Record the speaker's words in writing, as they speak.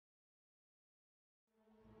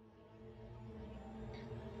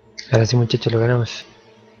Ahora sí, muchachos, lo ganamos.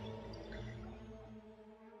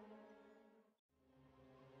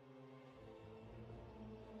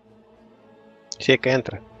 Si es que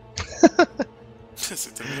entra.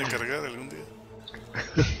 Se termina de cargar algún día.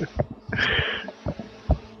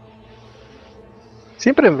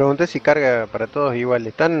 Siempre me pregunté si carga para todos igual.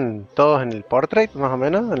 ¿Están todos en el portrait, más o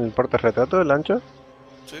menos? ¿En el portrait retrato del ancho?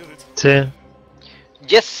 Sí, ahorita. Sí.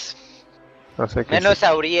 Yes. No sé qué Menos sí.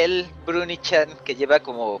 Auriel Brunichan, que lleva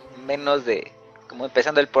como menos de... como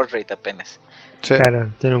empezando el portrait apenas. Sí.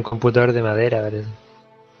 Claro, tiene un computador de madera, parece.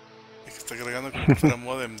 Es que está cargando como que fuera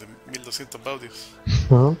modem de 1200 baudios.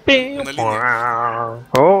 ¿No? Una línea.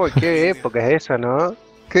 Oh, qué Línea. época es esa, ¿no?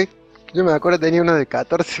 ¿Qué? Yo me acuerdo tenía uno de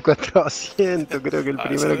 14400, creo que el Ese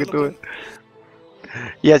primero era que lo tuve. bueno.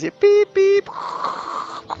 Y así, pip, pip.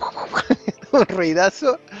 Un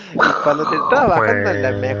ruidazo. Y cuando te estaba bajando en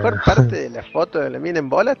la mejor parte de la foto de la mina en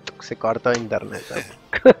bola, ¡tuc! Se cortó internet.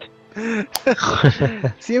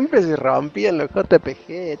 Siempre se rompían los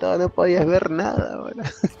JPG, todo, no podías ver nada, boludo.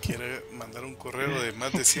 Quiere mandar un correo de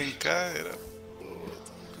más de 100k, era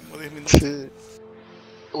como 10 minutos. Sí.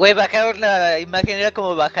 Güey, bajar una imagen era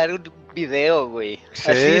como bajar un video, güey.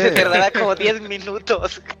 Sí. Así se tardaba como 10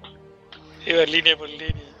 minutos. Iba línea por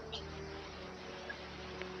línea.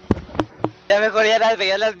 Ya mejor ya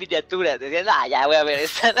veía las miniaturas. Decían, ah, ya voy a ver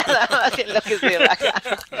esta nada más en lo que se baja.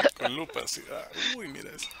 Con lupa, así. Ah, uy, mira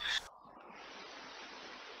eso.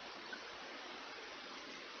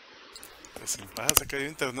 Pero sin paja se cayó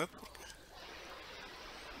internet.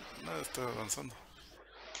 Nada está avanzando.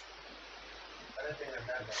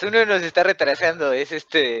 Uno nos está retrasando, es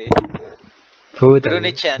Puta,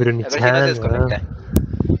 Brunichan. A ver si no se Brunichan, desconecta.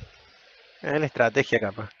 Es la estrategia,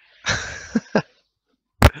 capaz.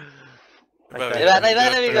 Ahí van,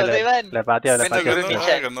 amigos, ahí van. La patea, la Bueno, patea.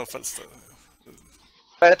 Brunichan. Ganó falso.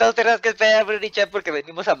 Para todos tenemos que esperar a Brunichan porque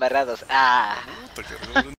venimos amarrados. Ah. Puta, que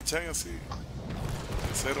cargó un chan así. De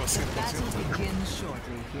 0 a 100%.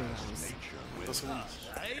 2 segundos.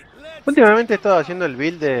 Últimamente he estado haciendo el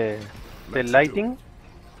build del lighting.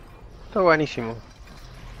 Está buenísimo.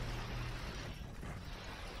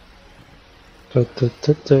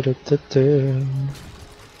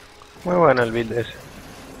 Muy bueno el build ese.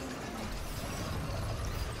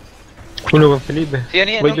 Uno con Felipe. Sí, yo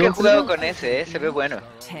 ¿Voy nunca yo he jugado Felipe? con ese, se ve bueno.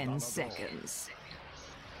 10 seconds.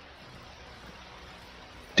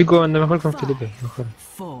 Estoy jugando mejor con Felipe, mejor.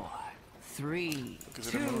 4, 3, Que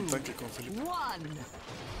se le manda un tanque con Felipe.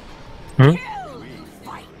 1. ¿Mm?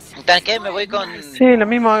 Un tanque, me voy con... Sí, lo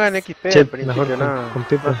mismo hagan XP Sí, al principio, mejor no, con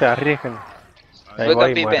Pipe. no se arriesguen. Ahí Voy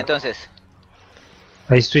con y Pipe muero. entonces.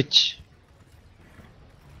 Hay switch.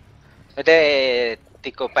 Vete,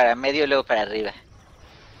 tico, para medio y luego para arriba.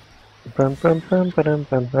 Pam, pam, pam, param,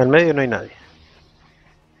 pam. Al medio no hay nadie.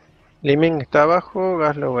 Liming está abajo,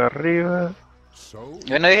 Gaslow arriba.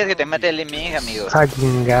 Yo no dejes que te mate el Liming, amigo.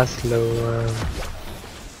 Fucking Gaslow, weón.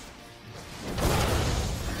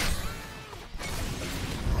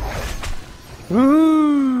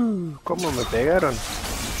 ¿Cómo me pegaron?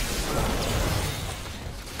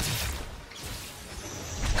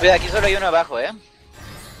 Cuidado, aquí solo hay uno abajo,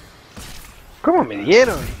 ¿Cómo me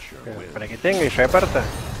dieron? Para que tenga y reparta.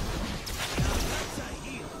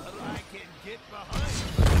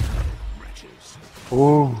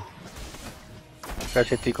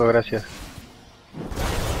 Gracias, Tico, gracias.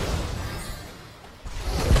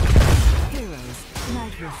 Heroes,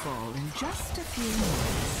 night will fall in just a few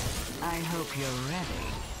minutes. I hope you're ready.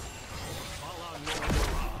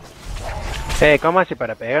 ¿Cómo hace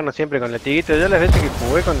para pegarnos siempre con el tiguito? Yo las veces que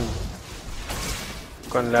jugué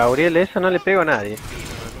con la Auriel esa no le pego a nadie.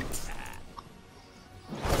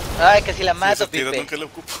 Ay, casi la mato, Ese tiro Pipe. nunca lo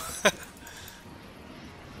ocupo.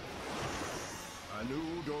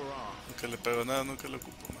 Nunca le pego nada, nunca lo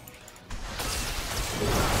ocupo.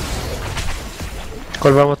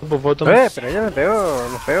 ¿Cuál vamos tu botón? Pero ya me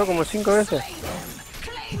pegó como 5 veces.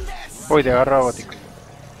 Uy, te agarro a Gótico.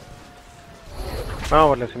 Vamos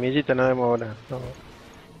por la semillita, no demos bola. No.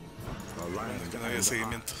 Que no había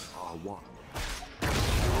seguimiento.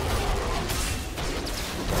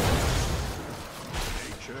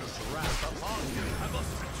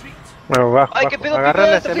 Bueno, bajo, Ay, bajo. ¿qué pedo, Agarra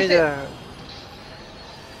Pipe? la ¿Te semilla.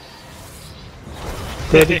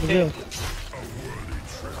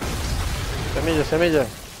 Semilla.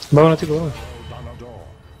 Vámonos, chicos, vamos.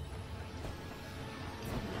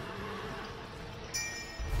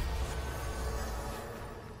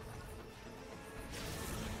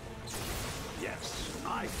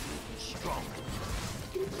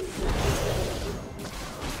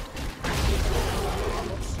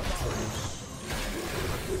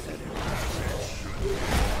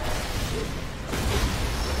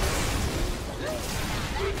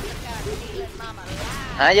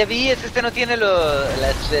 Ah, ya vi, este no tiene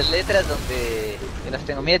las letras donde las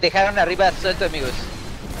tengo. Mira, dejaron arriba suelto, amigos.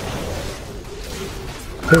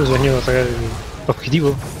 Creo que sueño a sacar el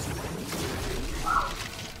objetivo.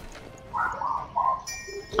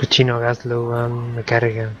 Cochino Gaslow, me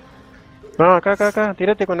carga. No, acá,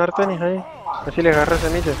 tírate con Artenis ahí. Así le agarras a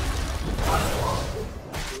Nietzsche.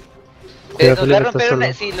 Pero Nos va a Felipe está romper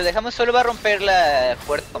solo. si lo dejamos solo va a romper la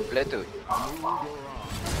puerta completa, güey.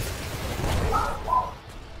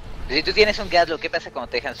 Si tú tienes un Gaslo, ¿qué pasa cuando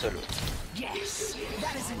te dejan solo? Yes,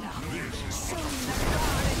 that is enough.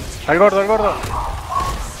 Al gordo.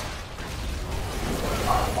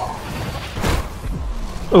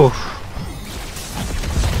 Uff.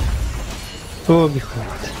 Oh, mi hijo.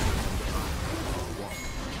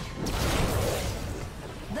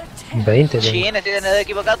 The 20 tengo. Sí, no estoy de nada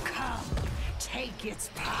equivocado. take its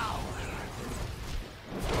power.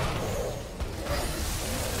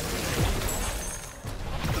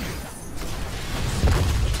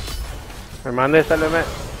 Me mandé, sálveme.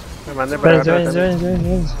 Me mandé para Váyanse, atrás váyanse, también. váyanse,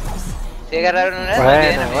 váyanse. ¿Sí agarraron una? Muy bien,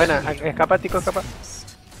 Buena, amigos. buena. Escapa, Tico, escapa.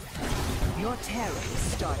 Your terror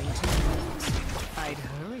is starting to move. I'd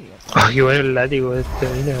hurry it. Oh, qué bueno el látigo este,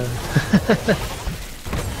 mira.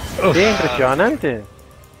 Uf. Sí, impresionante.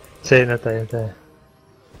 Sí, no está bien, está bien.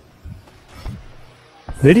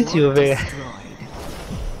 Durísimo pega.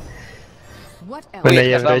 What else Bueno, Uy,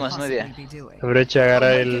 ya escapamos, aprovecho, muy bien. be doing? aprovecho de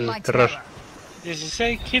agarrar el terror.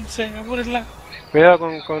 16, 15, apúrenla. Cuidado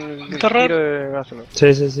con el Terror. tiro de gasolina.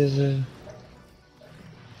 Sí.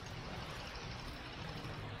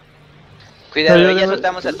 Cuidado, No, yo ya tengo-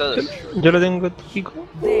 soltamos a todos. Yo lo tengo chico.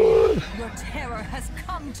 There, your terror has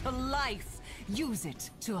come to life. Use it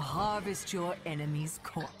to harvest your enemy's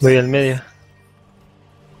corpse. Voy al medio.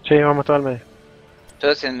 Sí, vamos todo al medio.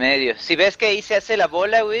 Todos en medio. Si ves que ahí se hace la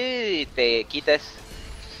bola, güey, y te quitas.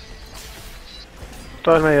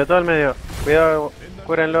 Todo al medio. Cuidado,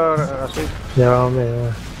 cúrenlo así. Ya vamos medio. Va.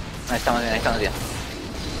 Ahí estamos bien, ahí estamos bien.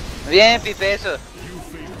 Muy bien, Pipe, eso.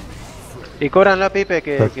 Y cúranlo a Pipe,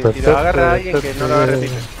 que si lo agarra a alguien, que no lo agarre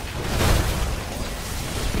Pipe.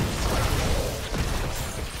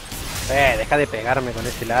 Deja de pegarme con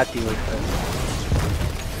ese látigo. hijo de-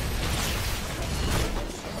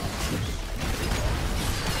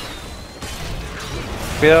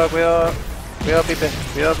 Cuidado, Pipe.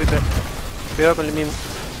 Cuidado con el mismo.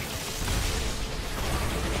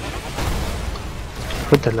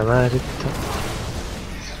 Puta la madre. Esto.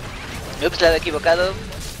 Ups, la he equivocado.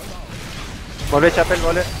 Volvé, Chapel,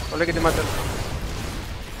 volvé que te matan.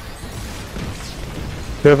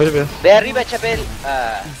 Pero Felipe. Ve arriba, Chapel.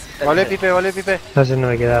 Ah, está Volvé, bien. Pipe. No sé, no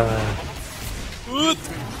me quedaba.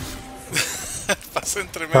 Pasé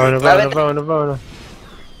entre medio. Vámonos.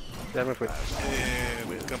 Ya me fui.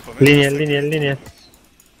 El campamento Línea.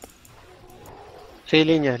 Sí,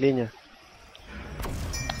 líneas.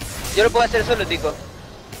 Yo lo puedo hacer solo, Tico.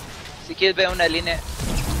 Si quieres ver una línea.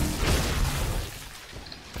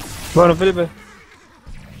 Bueno, Felipe.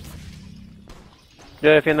 Yo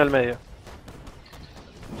defiendo el medio.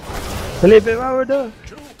 Felipe, vámonos.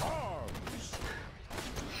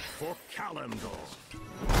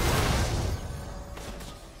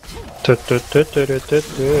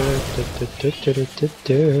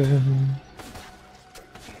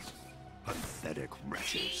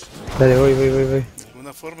 Dale, voy. De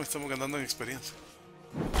alguna forma estamos ganando en experiencia.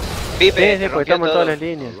 Pipe, Sí, te pues rompió estamos en todo. todas las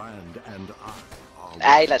líneas.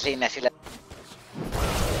 Ay, las líneas, sí,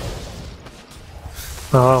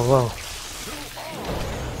 Wow.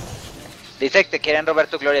 Dice que te quieren robar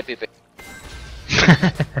tu gloria, Pipe.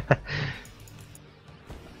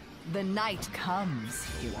 The night comes,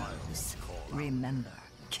 heroes. Remember,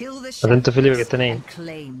 kill the Atento, Felipe, que shadows están ahí. and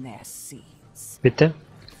claim their seeds. ¿Viste?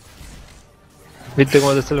 ¿Viste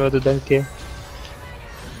cómo te salva tu tanque?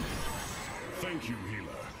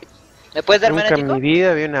 ¿Me puedes dar Nunca mana, en Tico? mi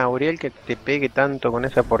vida vi una Auriel que te pegue tanto con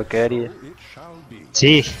esa porquería.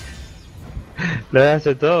 Sí. Lo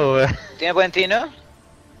hace todo, weón. ¿Tiene buen tino?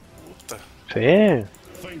 Puta. Sí.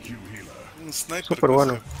 Un sniper. Súper con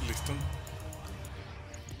bueno. ese listón.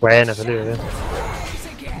 Bueno, Felipe, bien.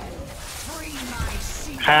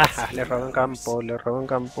 Le robó en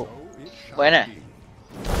campo. Buena.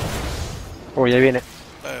 Uy, ahí viene.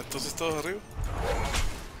 Ah, entonces todos arriba.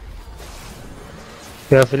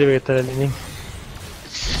 Cuidado, Felipe, que está en la línea.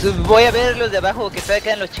 Voy a ver los de abajo que todavía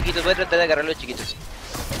quedan los chiquitos. Voy a tratar de agarrar los chiquitos.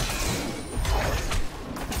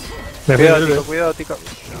 Me fui, Felipe. Cuidado, Tico.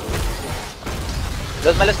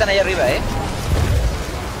 Los malos están allá arriba,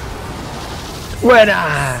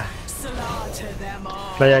 ¡Buena! Slaughter them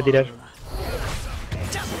all. Vaya a tirar.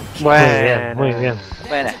 Bueno. Muy bien.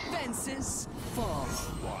 Buena. Defenses fall.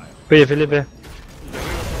 Oye, Felipe.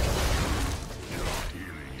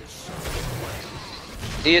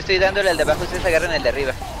 Sí, yo estoy dándole al de abajo, ustedes agarran el de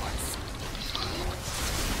arriba.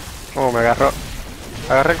 Oh, me agarró.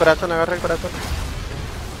 Agarré el corazón, agarré el corazón.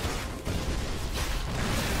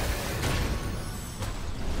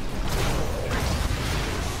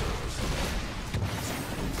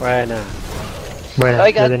 Buena. Bueno,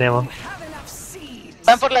 Oiga. ya tenemos.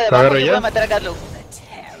 Van por la de ¿Lo abajo, agarro yo yo? voy a matar a Gaslow.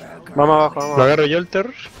 Vamos abajo, vamos ¿Lo abajo. agarro yo el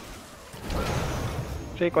terror?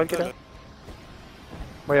 Sí, cualquiera.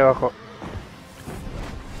 Voy abajo.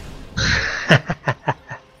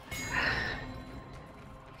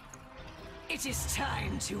 It is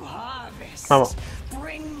time to harvest. Vamos.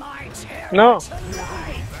 Bring my terror No. to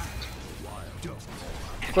life.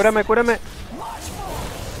 Cúrame, cúrame.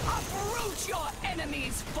 Uproot your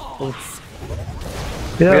enemy's force.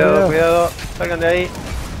 Cuidado, Cuidado, cuidado. cuidado. Salgan de ahí.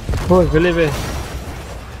 Uy, Felipe.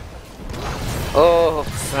 Oh,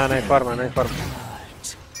 No, no hay forma, no hay forma.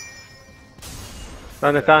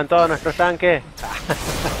 ¿Dónde estaban todos nuestros tanques?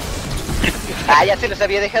 ah, ya se los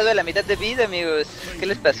había dejado a la mitad de vida, amigos. ¿Qué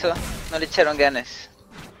les pasó? No le echaron ganas.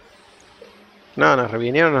 No, nos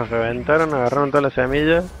revinieron, nos reventaron, agarraron todas las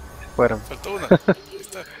semillas. Se fueron. Faltó una. Ahí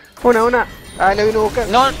está. Una. Ah, le vino a buscar.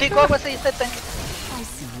 No, Tico, aguas, ahí está el tanque. I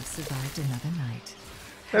see you've survived another night.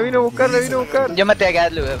 Le vino a buscar, le vino a buscar. Yo maté a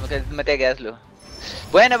Gaslow, maté a Gaslow.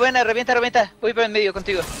 Buena, buena, revienta, revienta. Voy por el medio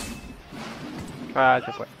contigo. Ah,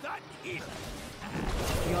 se fue.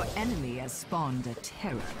 Your enemy has spawned a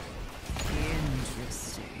terror.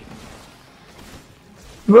 Interesting.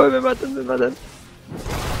 Uy, me matan, me matan.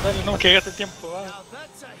 Dale, no, que gaste tiempo. Va.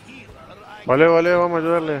 Vale, vamos a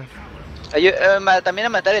ayudarle. También a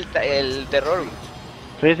matar el terror.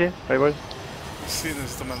 Sí, sí, ahí voy. Sí,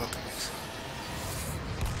 necesito más nota.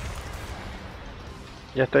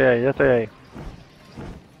 Ya estoy ahí, ya estoy ahí.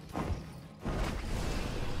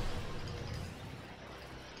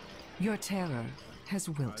 Your terror has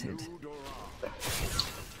wilted.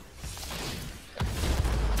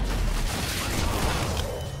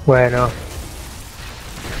 Bueno,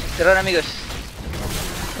 Terror, amigos.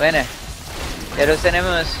 Buena. Ya los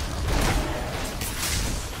tenemos.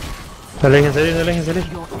 no le dejen salir, no le dejen salir.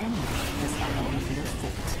 Your enemy has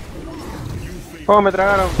activated a fort. Oh, me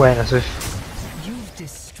tragaron. Bueno, soy. You've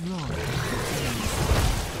destroyed.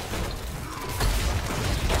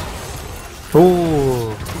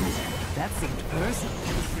 That seemed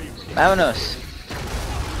personal. Vámonos.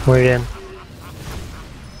 Muy bien.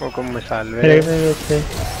 Oh, cómo me Mira que salvé. me este.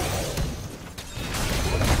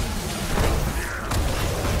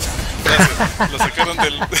 Lo sacaron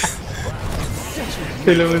del.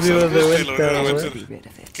 Y lo pusimos de Y lo vuelta, volvieron a weón. meter. Be rid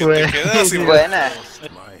of it. Que Bueno. te quedas y Buena.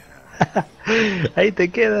 Ahí te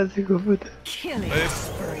quedas, hijo de puta. Killing.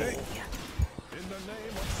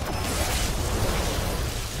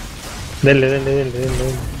 Denle.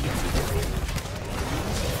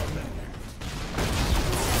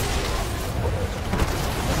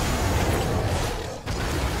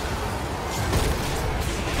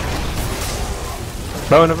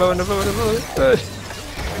 Vámonos. Ay.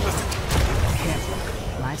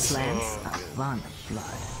 My plants are fun of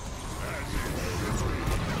blood.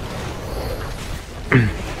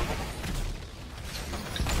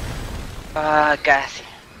 Ah, casi.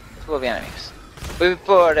 Estuvo bien, amigos. Voy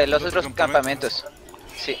por los otro otros campamento. campamentos.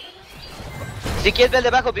 Sí. Si quieres ver el de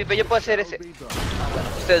abajo, Pipe, yo puedo hacer ese.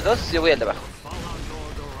 Ustedes dos, yo voy al de abajo.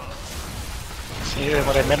 Sí,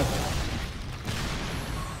 demoré menos.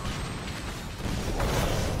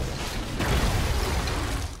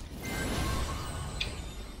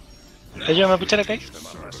 Ayúdame a puchar acá.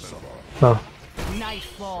 Vamos. Night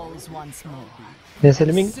falls once more. ¿Tienes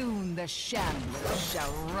el link? Soon the shambles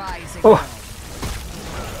shall rise again. Oh.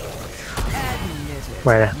 Admit it.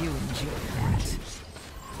 Buena. You enjoy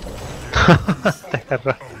that. Te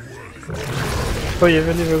agarró. Oye,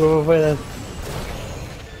 Felipe, ¿cómo puedas?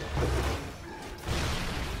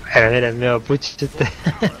 Mira, el medio puch este.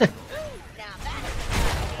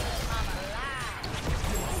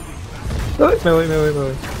 Uy, me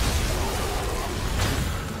voy.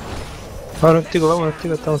 Vámonos, chicos,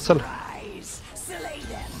 estamos solos. Rise, slay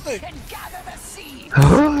them, and gather the seed.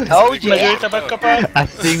 Oh, Me yeah. ayudita para escapar. I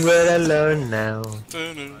think we're alone now.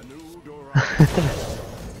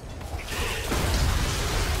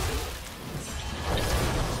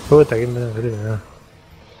 Puta, que me da frío, no.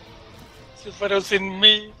 Si fueron sin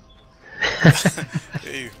mí.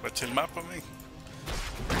 Ey, guacha el mapa, man.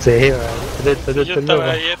 Sí, va. Yo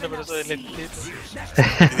estaba yendo, pero soy lentito.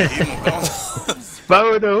 Y dijimos, vamos.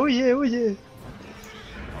 Vámonos, huye.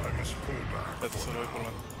 Espérate, solo voy por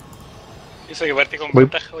mano. Hizo que partí con Voy-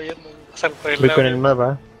 ventaja oyendo pasar por el Voy lado. con el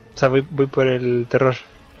mapa. O sea, voy por el terror.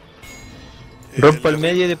 Rompo al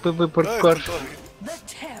medio y después voy por Ay, core. con todo.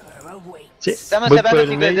 The terror awaits. Sí, Estamos voy hablando por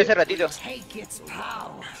chicos desde medio, ese ratito. Take its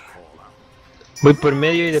power. voy por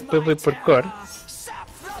medio y después voy por core. Sap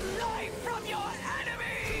the life from your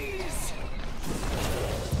enemies.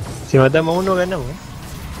 Si matamos a uno, ganamos.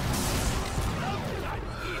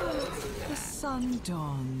 The sun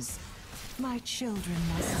dawns. My children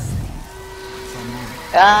must sleep.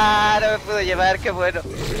 Ah, no me pudo llevar, qué bueno. That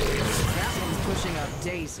one's pushing up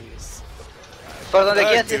daisies. Por donde Ay,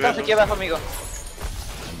 quieras, qué estamos bueno. aquí abajo, amigo.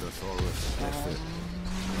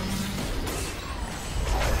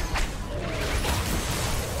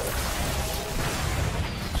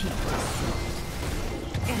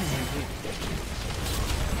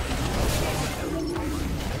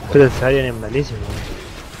 Pero el Varian es malísimo.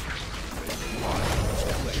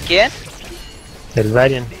 ¿Quién? El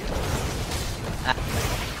Varian, Lo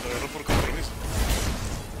agarró por compromiso.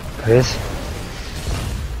 ¿ves?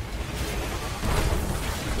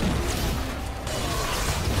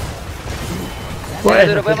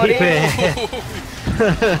 Duro, puede morir. Felipe.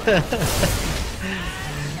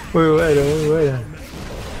 Muy bueno, muy bueno.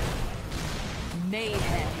 Mayhem.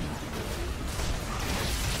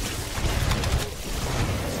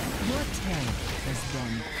 Your tail has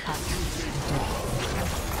been cut.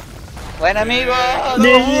 Buen amigo.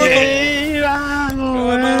 ¡Sí! ¡Vamos!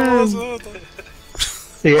 ¡Ganamos! weón!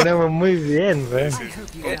 Sí, ganamos muy bien, weón.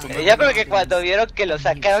 Yo creo que cuando vieron que lo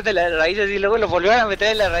sacaron de las raíces y luego lo volvieron a meter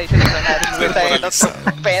en las raíces, está en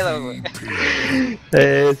otro pedo, güey.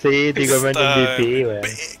 Sí, te comen Está MVP, weón.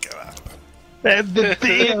 qué bárbaro. MVP,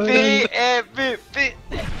 weón. MVP.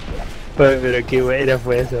 Pues, pero qué buena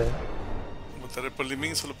fue esa. Votaré por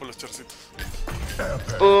Limín solo por los chorcitos.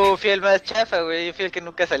 Fui el más chafa, güey. Yo fui el que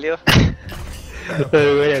nunca salió.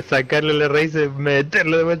 Pero bueno, sacarle las raíces,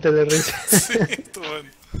 meterlo de vuelta a las raíces. Sí, estuvo bueno.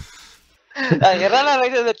 Agarrar las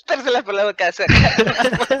raíces, metérselas por la boca.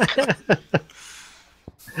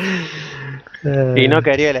 Y no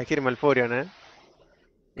quería elegir Malfurion, ¿eh?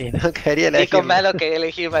 Y no quería Y elegir. con malo que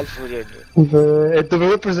elegí Malfurion. Es tu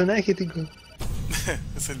mejor personaje, tico.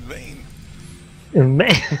 Es el main.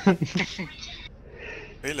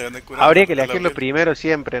 Le gané curando Habría que a la elegirlo Uriel. primero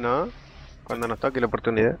siempre, ¿no? Cuando nos toque la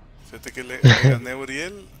oportunidad. Fíjate que le gané a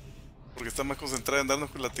Uriel porque está más concentrada en darnos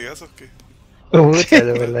con latigazos que. Puta,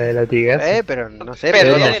 la de latigazo. Pero no sé,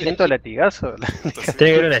 Pero pero ya 200 latigazos. Entonces,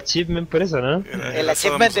 Tiene que haber un achievement por eso, ¿no? El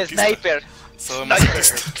achievement de Sniper.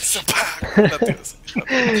 Sadomasoquista. ¡Pah! Latigazo.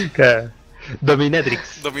 Claro.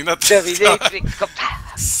 Dominatrix. Dominate. Dominatrix,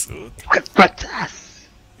 compa. ¡Patas!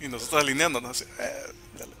 Y nosotros alineándonos así.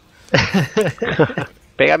 Dale.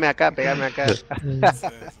 Pégame acá, pégame acá. Sí, sí.